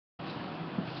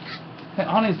And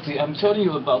honestly, I'm telling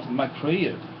you about my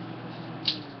prayer.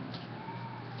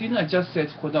 Didn't I just say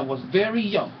when I was very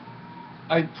young,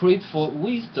 I prayed for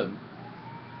wisdom?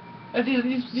 And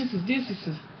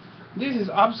this is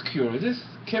obscure. This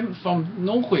came from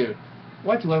nowhere.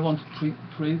 Why do I want to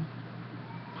pray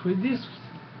this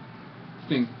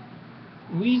thing?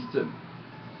 Wisdom.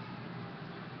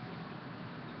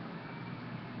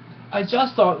 I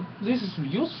just thought this is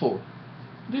useful.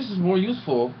 This is more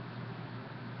useful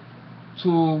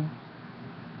to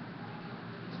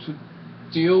to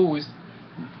deal with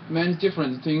many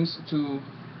different things, to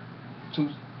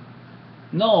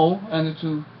know and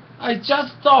to. I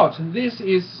just thought this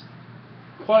is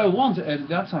what I wanted at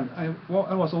that time.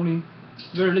 I was only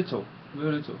very little,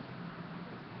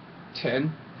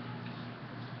 10,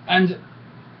 and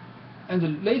the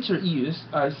later years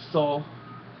I saw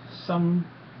some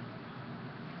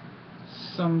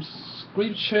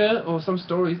scripture or some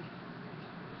stories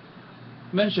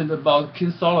mentioned about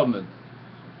King Solomon.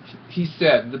 He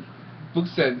said, the book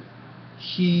said,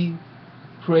 he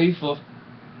prayed for,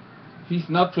 he's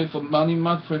not prayed for money,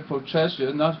 not prayed for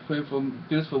treasure, not prayed for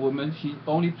beautiful women, he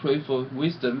only prayed for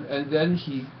wisdom, and then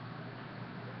he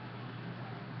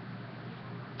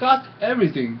got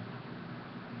everything.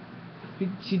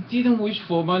 He didn't wish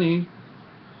for money,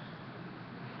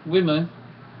 women,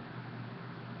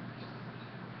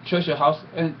 treasure house,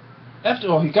 and after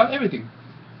all, he got everything.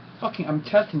 Fucking, I'm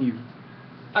testing you.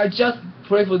 I just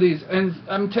pray for this, and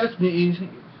I'm testing it.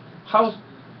 How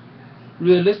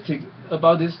realistic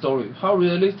about this story? How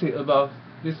realistic about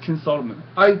this King Solomon?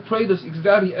 I pray this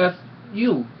exactly as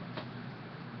you,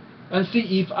 and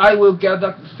see if I will get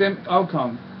that same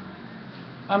outcome.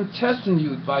 I'm testing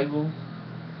you, Bible.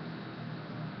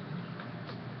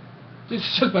 This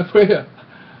is just my prayer.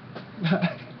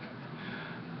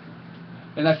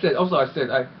 And I said,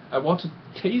 I want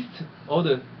to taste all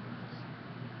the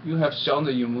you have shown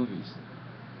in your movies.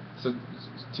 So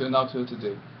till now, till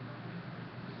today.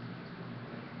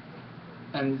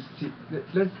 And see,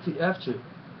 let's see after.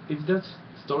 If that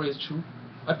story is true,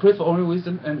 I pray for only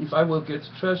wisdom, and if I will get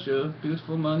treasure,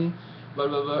 beautiful money, blah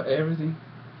blah blah, everything.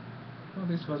 Oh,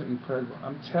 this was incredible.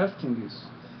 I'm testing this.